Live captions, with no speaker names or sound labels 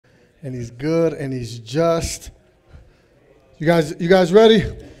and he's good, and he's just. You guys ready?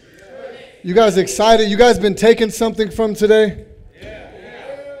 You guys excited? You guys been taking something from today?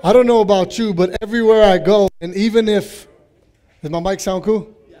 I don't know about you, but everywhere I go, and even if, does my mic sound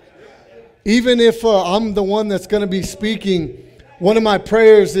cool? Even if I'm the one that's going to be speaking, one of my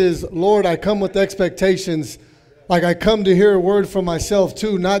prayers is, Lord, I come with expectations. Like I come to hear a word from myself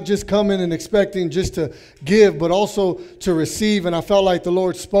too, not just coming and expecting just to give, but also to receive. And I felt like the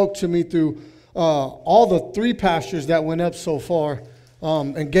Lord spoke to me through all the 3 pastors that went up so far.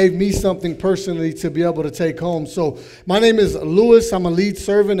 And gave me something personally to be able to take home. So my name is Lewis. I'm a lead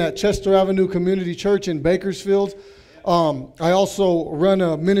servant at Chester Avenue Community Church in Bakersfield. I also run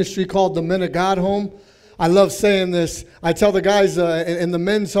a ministry called the Men of God Home. I love saying this. I tell the guys in the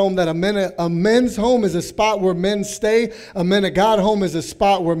men's home that a men's home is a spot where men stay. A Men of God home is a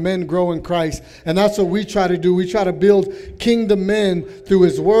spot where men grow in Christ. And that's what we try to do. We try to build kingdom men through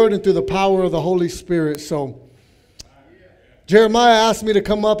his word and through the power of the Holy Spirit. So Jeremiah asked me to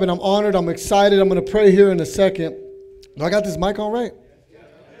come up, and I'm honored. I'm excited. I'm going to pray here in a second. Do I got this mic on right?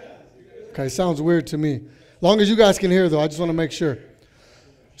 Okay, sounds weird to me. As long as you guys can hear, though, I just want to make sure.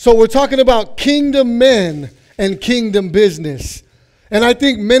 So we're talking about kingdom men and kingdom business. And I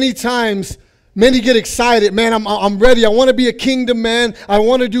think many times, many get excited. Man, I'm ready. I want to be a kingdom man. I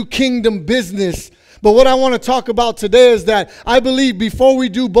want to do kingdom business. But what I want to talk about today is that I believe before we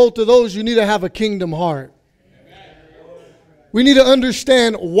do both of those, you need to have a kingdom heart. We need to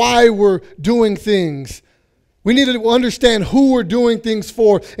understand why we're doing things. We need to understand who we're doing things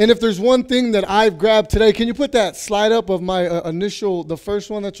for. And if there's one thing that I've grabbed today, can you put that slide up of my the first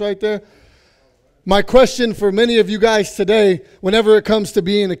one that's right there? My question for many of you guys today, whenever it comes to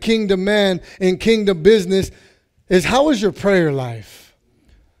being a kingdom man in kingdom business, is how is your prayer life?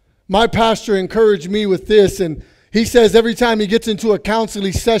 My pastor encouraged me with this, and he says every time he gets into a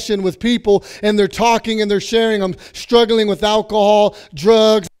counseling session with people and they're talking and they're sharing, I'm struggling with alcohol,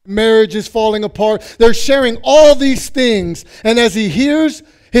 drugs, marriage is falling apart. They're sharing all these things. And as he hears,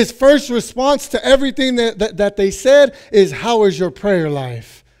 his first response to everything that they said is, how is your prayer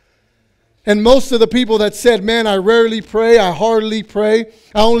life? And most of the people that said, man, I rarely pray, I hardly pray,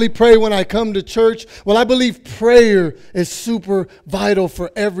 I only pray when I come to church. Well, I believe prayer is super vital for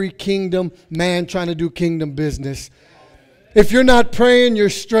every kingdom man trying to do kingdom business. If you're not praying,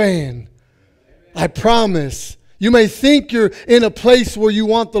 you're straying. I promise. You may think you're in a place where you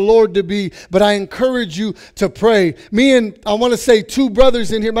want the Lord to be, but I encourage you to pray. Me and I want to say 2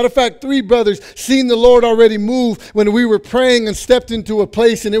 brothers in here, matter of fact, 3 brothers, seen the Lord already move when we were praying and stepped into a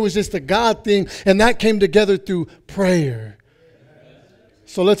place, and it was just a God thing, and that came together through prayer.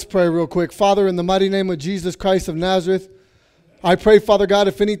 So let's pray real quick. Father, in the mighty name of Jesus Christ of Nazareth, I pray, Father God,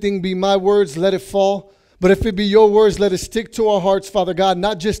 if anything be my words, let it fall. But if it be your words, let it stick to our hearts, Father God,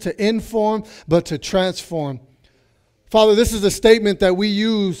 not just to inform, but to transform. Father, this is a statement that we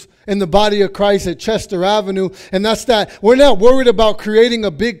use in the body of Christ at Chester Avenue, and that's that we're not worried about creating a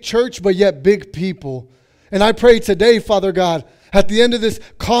big church, but yet big people. And I pray today, Father God, at the end of this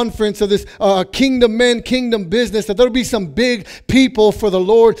conference of this kingdom men, kingdom business, that there'll be some big people for the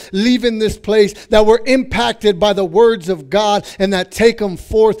Lord leaving this place that were impacted by the words of God and that take them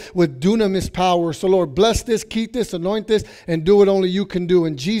forth with dunamis power. So Lord, bless this, keep this, anoint this, and do what only you can do.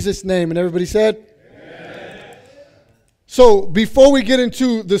 In Jesus' name. And everybody said? So before we get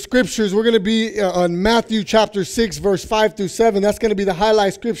into the scriptures, we're going to be on Matthew chapter 6, verse 5 through 7. That's going to be the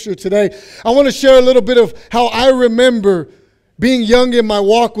highlight scripture today. I want to share a little bit of how I remember being young in my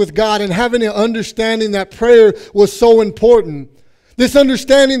walk with God and having an understanding that prayer was so important. This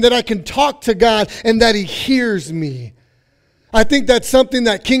understanding that I can talk to God and that he hears me. I think that's something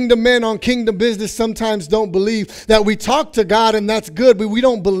that kingdom men on kingdom business sometimes don't believe. That we talk to God and that's good, but we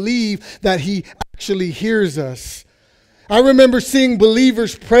don't believe that he actually hears us. I remember seeing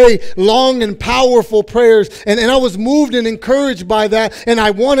believers pray long and powerful prayers, and I was moved and encouraged by that, and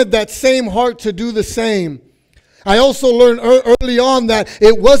I wanted that same heart to do the same. I also learned early on that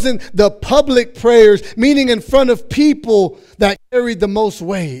it wasn't the public prayers, meaning in front of people, that carried the most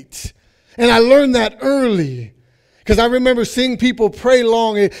weight. And I learned that early. Because I remember seeing people pray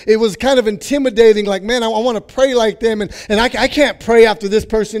long. It was kind of intimidating. Like, man, I want to pray like them. And I can't pray after this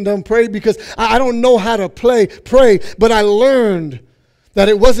person done pray because I don't know how to pray. But I learned that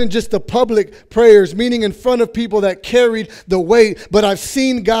it wasn't just the public prayers, meaning in front of people that carried the weight. But I've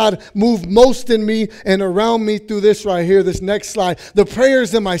seen God move most in me and around me through this right here, this next slide. The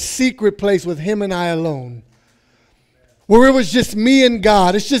prayers in my secret place with him and I alone. Where it was just me and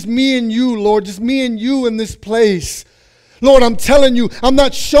God. It's just me and you, Lord. Just me and you in this place. Lord, I'm telling you, I'm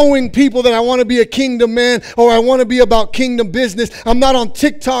not showing people that I want to be a kingdom man or I want to be about kingdom business. I'm not on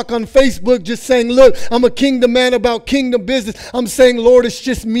TikTok, on Facebook, just saying, look, I'm a kingdom man about kingdom business. I'm saying, Lord, it's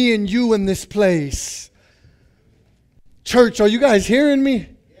just me and you in this place. Church, are you guys hearing me?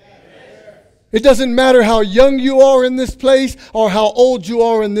 It doesn't matter how young you are in this place or how old you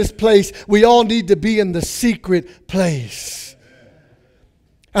are in this place. We all need to be in the secret place.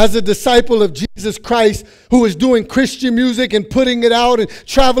 As a disciple of Jesus Christ who is doing Christian music and putting it out and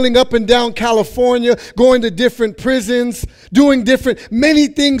traveling up and down California, going to different prisons, doing many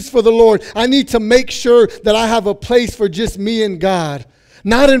things for the Lord, I need to make sure that I have a place for just me and God.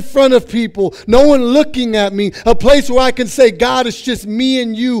 Not in front of people, no one looking at me, a place where I can say, God, it's just me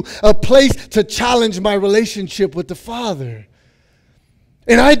and you, a place to challenge my relationship with the Father.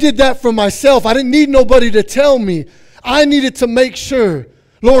 And I did that for myself. I didn't need nobody to tell me. I needed to make sure,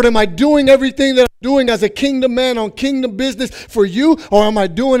 Lord, am I doing everything that I'm doing as a kingdom man on kingdom business for you, or am I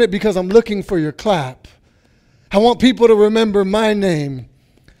doing it because I'm looking for your clap? I want people to remember my name.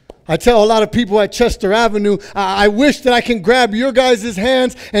 I tell a lot of people at Chester Avenue, I wish that I can grab your guys'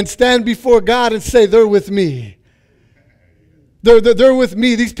 hands and stand before God and say, they're with me. They're with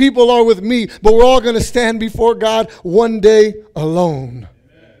me. These people are with me, but we're all going to stand before God one day alone.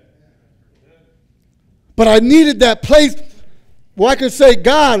 But I needed that place where I could say,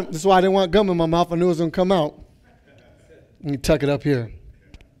 God, this is why I didn't want gum in my mouth. I knew it was going to come out. Let me tuck it up here.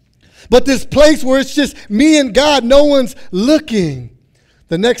 But this place where it's just me and God, no one's looking.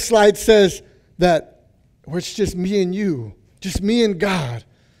 The next slide says that where it's just me and you, just me and God.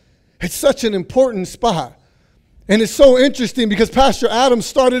 It's such an important spot. And it's so interesting because Pastor Adam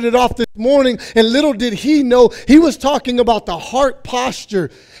started it off this morning, and little did he know, he was talking about the heart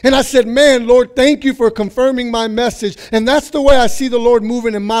posture. And I said, man, Lord, thank you for confirming my message. And that's the way I see the Lord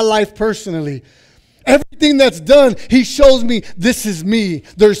moving in my life personally. Everything that's done, he shows me this is me.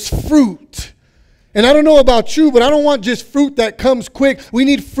 There's fruit. And I don't know about you, but I don't want just fruit that comes quick. We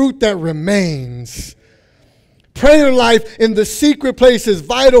need fruit that remains. Prayer life in the secret place is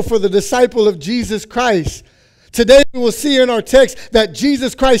vital for the disciple of Jesus Christ. Today we will see in our text that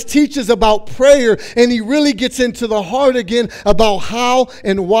Jesus Christ teaches about prayer, and he really gets into the heart again about how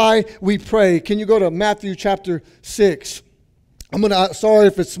and why we pray. Can you go to Matthew chapter 6? Sorry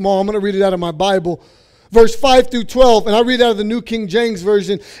if it's small, I'm going to read it out of my Bible. Verse 5 through 12, and I'll read out of the New King James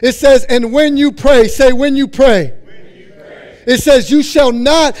Version. It says, and when you pray, say when you pray. When you pray. It says, you shall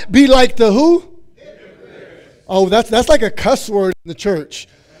not be like the who? Hypocrites. Oh, that's like a cuss word in the church.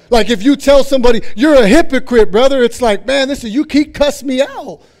 Like if you tell somebody, you're a hypocrite, brother, it's like, man, you keep cuss me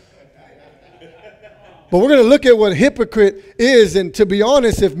out. But we're going to look at what hypocrite is. And to be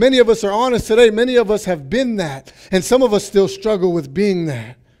honest, if many of us are honest today, many of us have been that. And some of us still struggle with being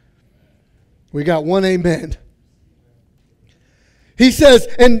that. We got one amen. He says,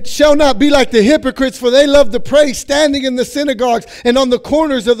 and shall not be like the hypocrites, for they love to pray, standing in the synagogues and on the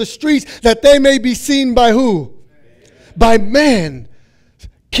corners of the streets, that they may be seen by who? By men.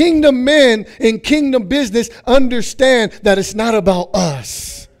 Kingdom men in kingdom business understand that it's not about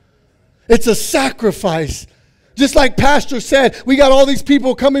us. It's a sacrifice. Just like Pastor said, we got all these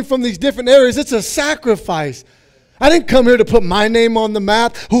people coming from these different areas. It's a sacrifice. I didn't come here to put my name on the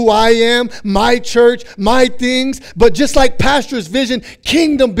map, who I am, my church, my things. But just like Pastor's vision,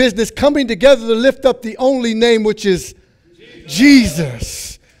 kingdom business coming together to lift up the only name, which is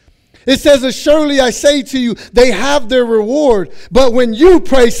Jesus. It says, as surely I say to you, they have their reward. But when you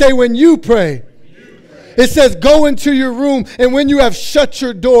pray, say when you pray. It says, go into your room, and when you have shut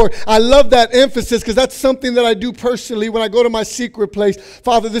your door. I love that emphasis because that's something that I do personally when I go to my secret place.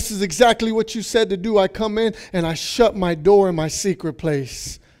 Father, this is exactly what you said to do. I come in and I shut my door in my secret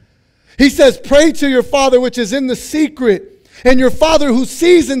place. He says, pray to your Father which is in the secret, and your Father who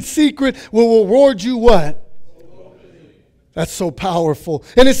sees in secret will reward you what? That's so powerful.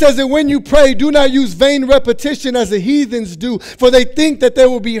 And it says that when you pray, do not use vain repetition as the heathens do, for they think that they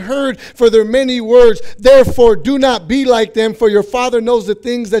will be heard for their many words. Therefore, do not be like them, for your Father knows the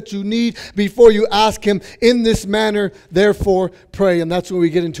things that you need before you ask him. In this manner, therefore, pray. And that's when we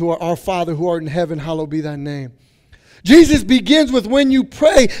get into our Father who art in heaven, hallowed be thy name. Jesus begins with when you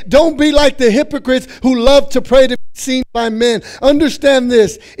pray, don't be like the hypocrites who love to pray to be seen by men. Understand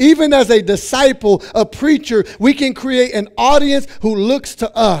this, even as a disciple, a preacher, we can create an audience who looks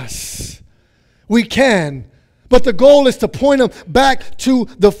to us. We can. But the goal is to point them back to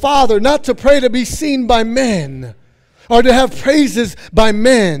the Father, not to pray to be seen by men or to have praises by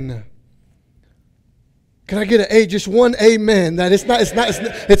men. Can I get just one amen? That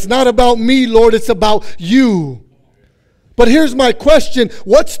it's not about me, Lord, it's about you. But here's my question.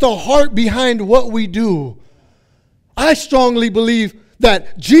 What's the heart behind what we do? I strongly believe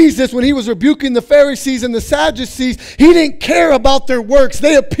that Jesus, when he was rebuking the Pharisees and the Sadducees, he didn't care about their works.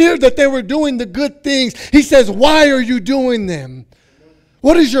 They appeared that they were doing the good things. He says, why are you doing them?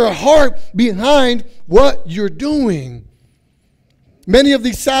 What is your heart behind what you're doing? Many of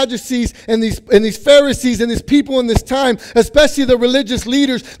these Sadducees and these Pharisees and these people in this time, especially the religious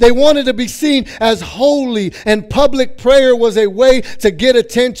leaders, they wanted to be seen as holy, and public prayer was a way to get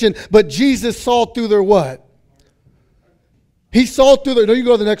attention. But Jesus saw through their what? He saw through their, no, you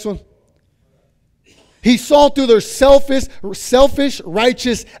go to the next one. He saw through their selfish,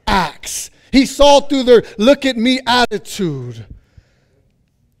 righteous acts. He saw through their look at me attitude.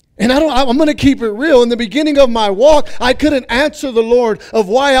 And I'm going to keep it real. In the beginning of my walk, I couldn't answer the Lord of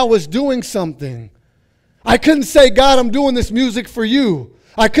why I was doing something. I couldn't say, God, I'm doing this music for you.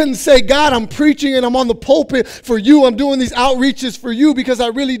 I couldn't say, God, I'm preaching and I'm on the pulpit for you. I'm doing these outreaches for you, because I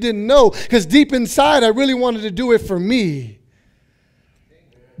really didn't know. Because deep inside, I really wanted to do it for me.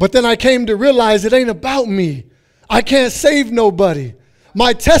 But then I came to realize it ain't about me. I can't save nobody.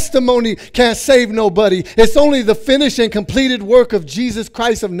 My testimony can't save nobody. It's only the finished and completed work of Jesus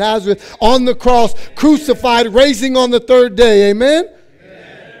Christ of Nazareth on the cross, crucified, raising on the third day. Amen?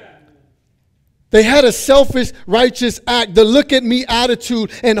 They had a selfish, righteous act, the look at me attitude,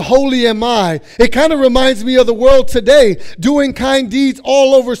 and holy am I. It kind of reminds me of the world today, doing kind deeds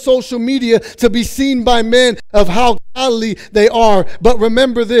all over social media to be seen by men of how godly they are. But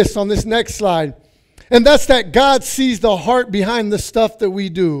remember this on this next slide, and that's that God sees the heart behind the stuff that we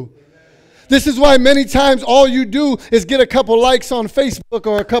do. This is why many times all you do is get a couple likes on Facebook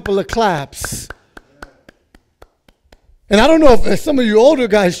or a couple of claps. And I don't know if some of you older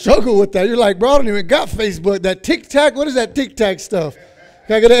guys struggle with that. You're like, bro, I don't even got Facebook. That TikTok, what is that TikTok stuff?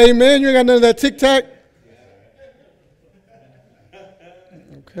 Can I get an amen? You ain't got none of that TikTok?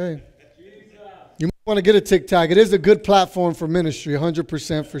 Okay. You might want to get a TikTok. It is a good platform for ministry,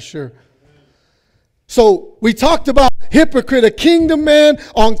 100% for sure. So we talked about hypocrite. A kingdom man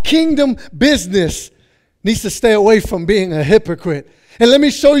on kingdom business needs to stay away from being a hypocrite. And let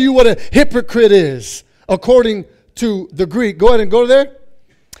me show you what a hypocrite is according to the Greek. Go ahead and go there.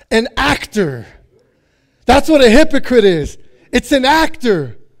 An actor. That's what a hypocrite is. It's an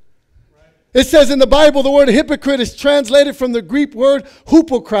actor. It says in the Bible, the word hypocrite is translated from the Greek word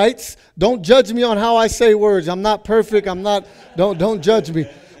hypocrites. Don't judge me on how I say words. I'm not perfect. Don't judge me.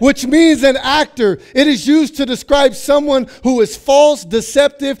 Which means an actor. It is used to describe someone who is false,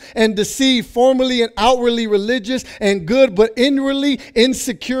 deceptive, and deceived, formally and outwardly religious and good, but inwardly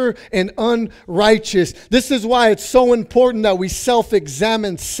insecure and unrighteous. This is why it's so important that we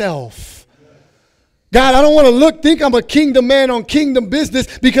self-examine self. God, I don't want to think I'm a kingdom man on kingdom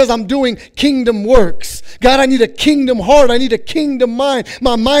business because I'm doing kingdom works. God, I need a kingdom heart. I need a kingdom mind.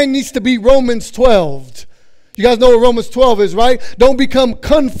 My mind needs to be Romans 12. You guys know what Romans 12 is, right? Don't become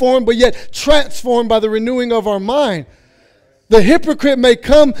conformed, but yet transformed by the renewing of our mind. The hypocrite may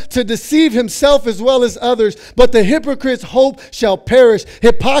come to deceive himself as well as others, but the hypocrite's hope shall perish.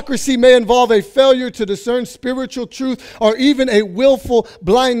 Hypocrisy may involve a failure to discern spiritual truth or even a willful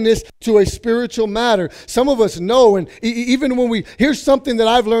blindness to a spiritual matter. Some of us know, and even when here's something that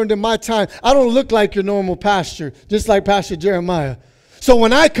I've learned in my time, I don't look like your normal pastor, just like Pastor Jeremiah. So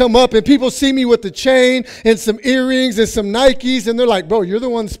when I come up and people see me with the chain and some earrings and some Nikes, and they're like, bro, you're the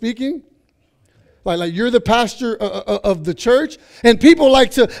one speaking? Like you're the pastor of the church? And people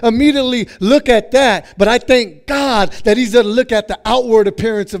like to immediately look at that. But I thank God that he doesn't look at the outward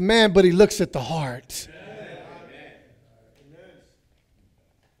appearance of man, but he looks at the heart.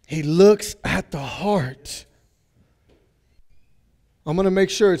 He looks at the heart. I'm going to make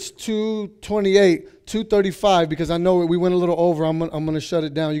sure it's 2:28, 2:35, because I know we went a little over. I'm going to shut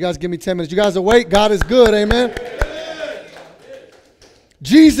it down. You guys give me 10 minutes. You guys awake? God is good. Amen.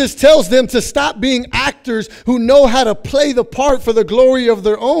 Jesus tells them to stop being actors who know how to play the part for the glory of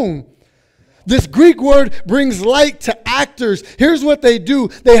their own. This Greek word brings light to actors. Here's what they do.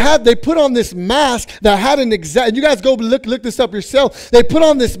 They put on this mask that had an and you guys go look this up yourself. They put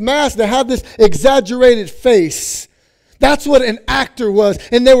on this mask that had this exaggerated face. That's what an actor was.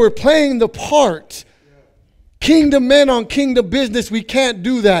 And they were playing the part. Kingdom men on kingdom business, we can't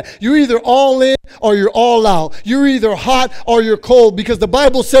do that. You're either all in or you're all out. You're either hot or you're cold, because the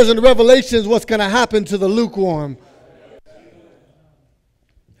Bible says in Revelations what's going to happen to the lukewarm.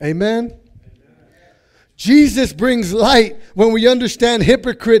 Amen. Jesus brings light when we understand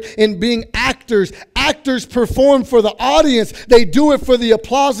hypocrite in being actors. Actors perform for the audience. They do it for the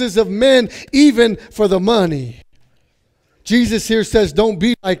applauses of men, even for the money. Jesus here says, don't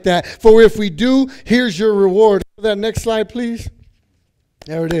be like that. For if we do, here's your reward. That next slide, please.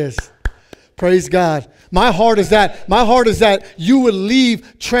 There it is. Praise God. My heart is that you would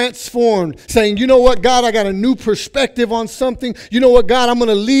leave transformed, saying, you know what, God, I got a new perspective on something. You know what, God, I'm going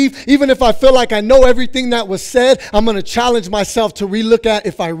to leave. Even if I feel like I know everything that was said, I'm going to challenge myself to relook at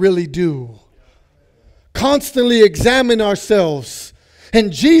if I really do. Constantly examine ourselves.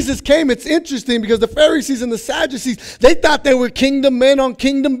 And Jesus came. It's interesting because the Pharisees and the Sadducees, they thought they were kingdom men on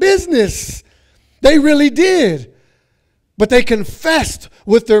kingdom business. They really did. But they confessed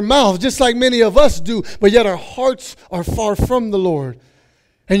with their mouths, just like many of us do, but yet our hearts are far from the Lord.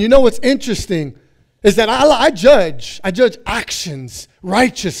 And you know what's interesting is that I judge actions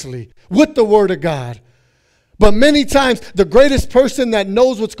righteously with the Word of God. But many times, the greatest person that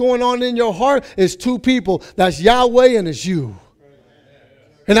knows what's going on in your heart is two people. That's Yahweh and it's you.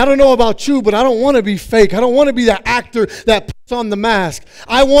 And I don't know about you, but I don't want to be fake. I don't want to be that actor that puts on the mask.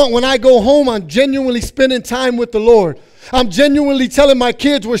 I want, when I go home, I'm genuinely spending time with the Lord. I'm genuinely telling my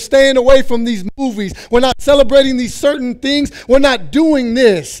kids we're staying away from these movies. We're not celebrating these certain things. We're not doing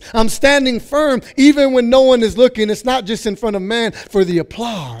this. I'm standing firm even when no one is looking. It's not just in front of man for the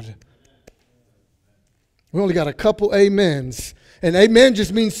applaud. We only got a couple amens. And amen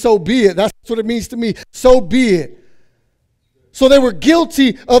just means so be it. That's what it means to me. So be it. So they were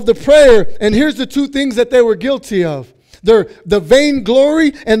guilty of the prayer. And here's the two things that they were guilty of. The vain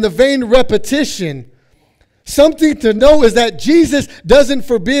glory and the vain repetition. Something to know is that Jesus doesn't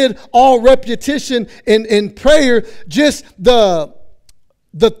forbid all repetition in prayer, just the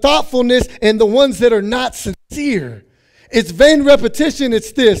thoughtfulness and the ones that are not sincere. It's vain repetition.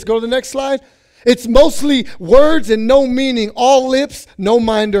 It's this. Go to the next slide. It's mostly words and no meaning, all lips, no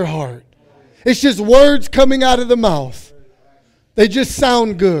mind or heart. It's just words coming out of the mouth. They just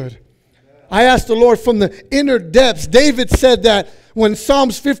sound good. I asked the Lord from the inner depths. David said that when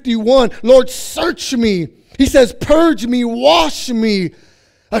Psalms 51, Lord, search me. He says, purge me, wash me.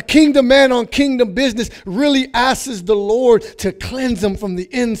 A kingdom man on kingdom business really asks the Lord to cleanse them from the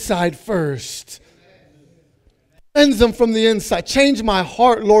inside first. Cleanse them from the inside. Change my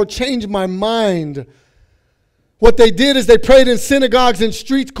heart, Lord. Change my mind. What they did is they prayed in synagogues and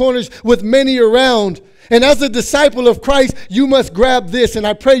street corners with many around. And as a disciple of Christ, you must grab this. And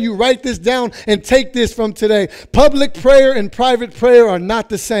I pray you write this down and take this from today. Public prayer and private prayer are not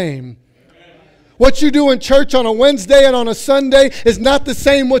the same. What you do in church on a Wednesday and on a Sunday is not the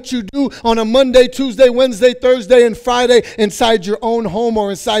same what you do on a Monday, Tuesday, Wednesday, Thursday, and Friday inside your own home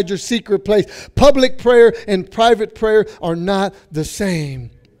or inside your secret place. Public prayer and private prayer are not the same.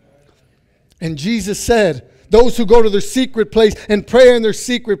 And Jesus said, those who go to their secret place and pray in their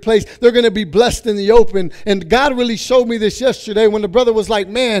secret place, they're going to be blessed in the open. And God really showed me this yesterday when the brother was like,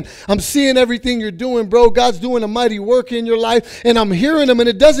 man, I'm seeing everything you're doing, bro. God's doing a mighty work in your life. And I'm hearing them, and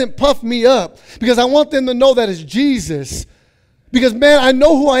it doesn't puff me up because I want them to know that it's Jesus. Because, man, I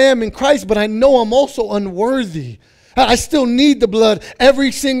know who I am in Christ, but I know I'm also unworthy. I still need the blood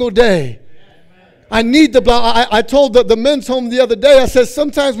every single day. I need the blood. I told the men's home the other day, I said,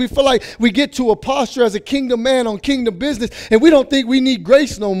 sometimes we feel like we get to a posture as a kingdom man on kingdom business, and we don't think we need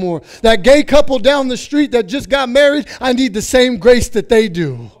grace no more. That gay couple down the street that just got married, I need the same grace that they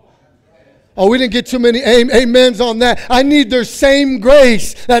do. Oh, we didn't get too many amens on that. I need their same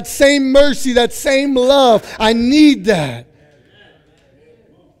grace, that same mercy, that same love. I need that.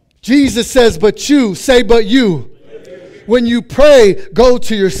 Jesus says, but you, say but you. When you pray, go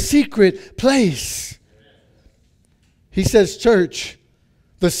to your secret place. He says, church,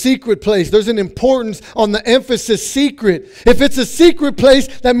 the secret place. There's an importance on the emphasis secret. If it's a secret place,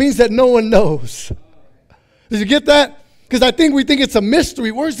 that means that no one knows. Did you get that? Because I think we think it's a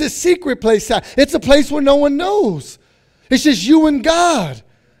mystery. Where's this secret place at? It's a place where no one knows. It's just you and God.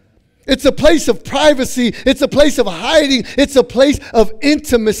 It's a place of privacy. It's a place of hiding. It's a place of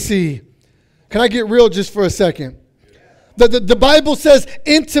intimacy. Can I get real just for a second? The Bible says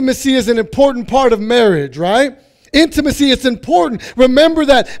intimacy is an important part of marriage, right? Intimacy is important. Remember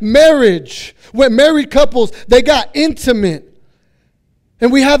that marriage, when married couples, they got intimate.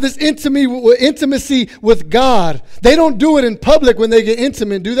 And we have this intimacy with God. They don't do it in public when they get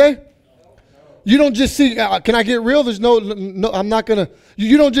intimate, do they? You don't just see, can I get real? There's no, I'm not going to,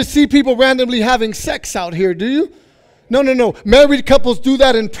 you don't just see people randomly having sex out here, do you? No. Married couples do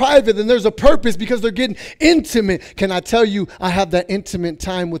that in private, and there's a purpose because they're getting intimate. Can I tell you, I have that intimate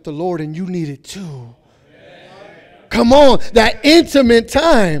time with the Lord, and you need it too. Come on, that intimate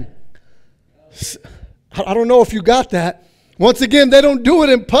time. I don't know if you got that. Once again, they don't do it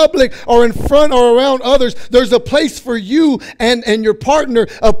in public or in front or around others. There's a place for you and your partner,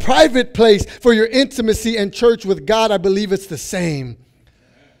 a private place for your intimacy, and church with God, I believe it's the same.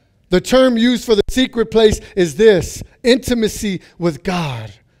 The term used for the secret place is this: intimacy with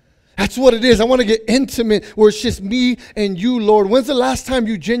God. That's what it is. I want to get intimate where it's just me and you, Lord. When's the last time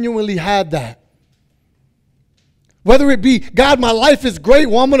you genuinely had that? Whether it be, God, my life is great.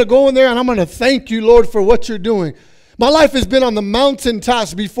 Well, I'm going to go in there and I'm going to thank you, Lord, for what you're doing. My life has been on the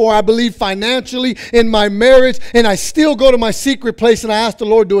mountaintops before, I believe, financially, in my marriage, and I still go to my secret place and I ask the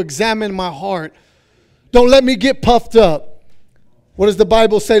Lord to examine my heart. Don't let me get puffed up. What does the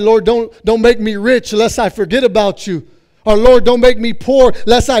Bible say? Lord, don't make me rich lest I forget about you. Or Lord, don't make me poor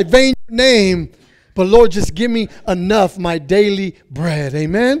lest I vain your name. But Lord, just give me enough, my daily bread.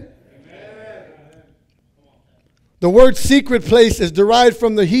 Amen? The word secret place is derived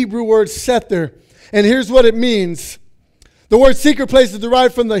from the Hebrew word sether. And here's what it means. The word secret place is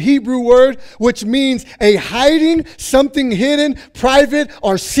derived from the Hebrew word, which means a hiding, something hidden, private,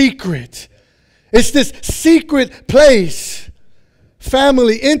 or secret. It's this secret place.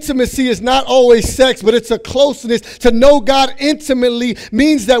 Family, intimacy is not always sex, but it's a closeness. To know God intimately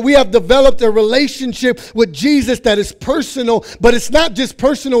means that we have developed a relationship with Jesus that is personal, but it's not just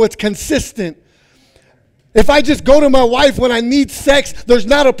personal, it's consistent. If I just go to my wife when I need sex, there's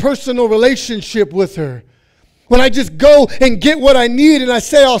not a personal relationship with her. When I just go and get what I need and I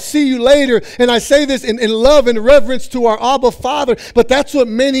say, I'll see you later, and I say this in love and reverence to our Abba Father, but that's what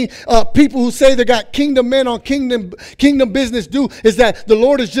many people who say they got kingdom men on kingdom business do, is that the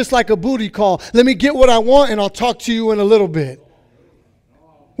Lord is just like a booty call. Let me get what I want and I'll talk to you in a little bit.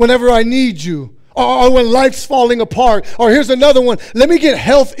 Whenever I need you. Or when life's falling apart. Or here's another one. Let me get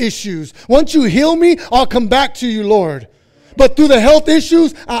health issues. Once you heal me, I'll come back to you, Lord. But through the health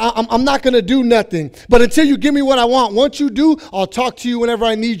issues, I'm not going to do nothing. But until you give me what I want, once you do, I'll talk to you whenever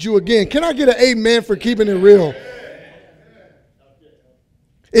I need you again. Can I get an amen for keeping it real?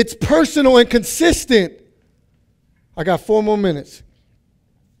 It's personal and consistent. I got 4 more minutes.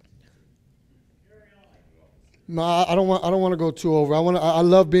 No, I don't want to go too over. I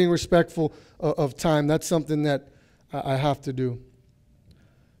love being respectful of time. That's something that I have to do.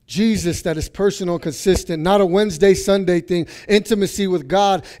 Jesus, that is personal, consistent, not a Wednesday, Sunday thing. Intimacy with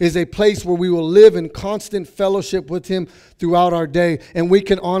God is a place where we will live in constant fellowship with Him throughout our day. And we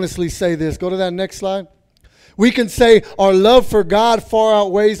can honestly say this. Go to that next slide. We can say our love for God far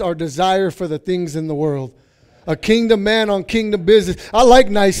outweighs our desire for the things in the world. A kingdom man on kingdom business. I like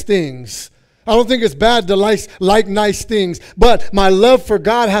nice things. I don't think it's bad to like nice things. But my love for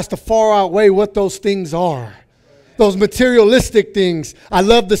God has to far outweigh what those things are. Those materialistic things. I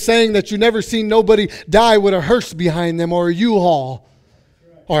love the saying that you never seen nobody die with a hearse behind them or a U-Haul.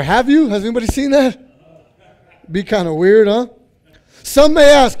 Or have you? Has anybody seen that? Be kind of weird, huh? Some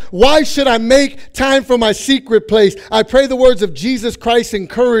may ask, why should I make time for my secret place? I pray the words of Jesus Christ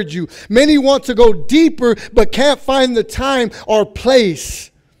encourage you. Many want to go deeper but can't find the time or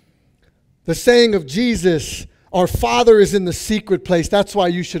place. The saying of Jesus, our Father is in the secret place. That's why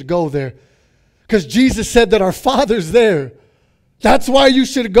you should go there. Because Jesus said that our Father's there. That's why you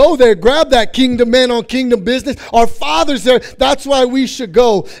should go there. Grab that kingdom man on kingdom business. Our Father's there. That's why we should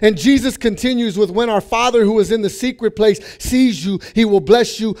go. And Jesus continues with, when our Father who is in the secret place sees you, He will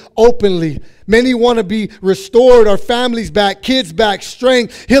bless you openly. Many want to be restored, our families back, kids back,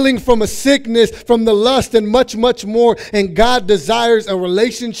 strength, healing from a sickness, from the lust, and much, much more. And God desires a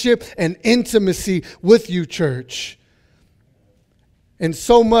relationship and intimacy with you, church. And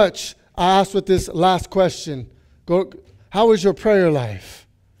so much, I asked with this last question. How is your prayer life?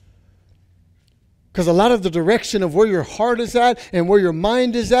 Because a lot of the direction of where your heart is at and where your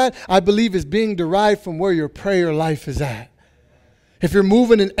mind is at, I believe is being derived from where your prayer life is at. If you're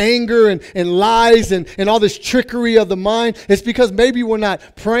moving in anger and lies and all this trickery of the mind, it's because maybe we're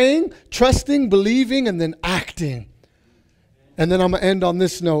not praying, trusting, believing, and then acting. And then I'm going to end on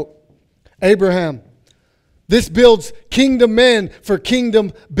this note. Abraham. This builds kingdom men for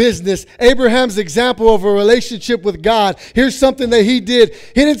kingdom business. Abraham's example of a relationship with God. Here's something that he did.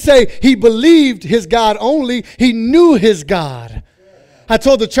 He didn't say he believed his God only. He knew his God. I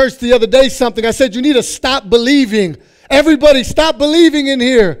told the church the other day something. I said, you need to stop believing. Everybody stop believing in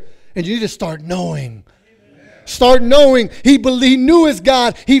here. And you need to start knowing. Start knowing. He knew his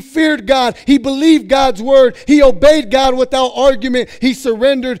God. He feared God. He believed God's word. He obeyed God without argument. He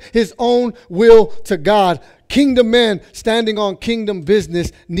surrendered his own will to God. Kingdom men standing on kingdom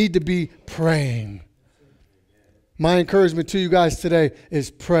business need to be praying. My encouragement to you guys today is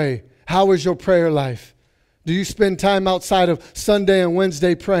pray. How is your prayer life? Do you spend time outside of Sunday and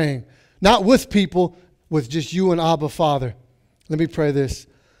Wednesday praying? Not with people, with just you and Abba Father. Let me pray this.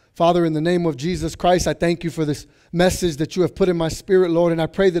 Father, in the name of Jesus Christ, I thank you for this message that you have put in my spirit, Lord, and I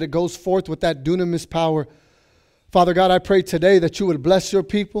pray that it goes forth with that dunamis power. Father God, I pray today that you would bless your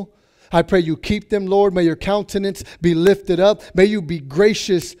people. I pray you keep them, Lord. May your countenance be lifted up. May you be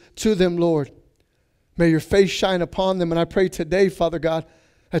gracious to them, Lord. May your face shine upon them. And I pray today, Father God,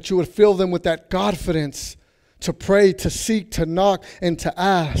 that you would fill them with that confidence to pray, to seek, to knock, and to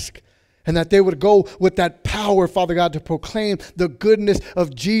ask. And that they would go with that power, Father God, to proclaim the goodness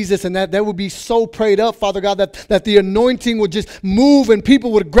of Jesus. And that they would be so prayed up, Father God, that the anointing would just move and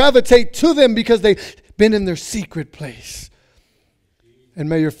people would gravitate to them because they've been in their secret place. And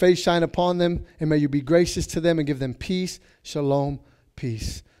may your face shine upon them. And may you be gracious to them and give them peace. Shalom,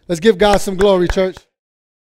 peace. Let's give God some glory, church.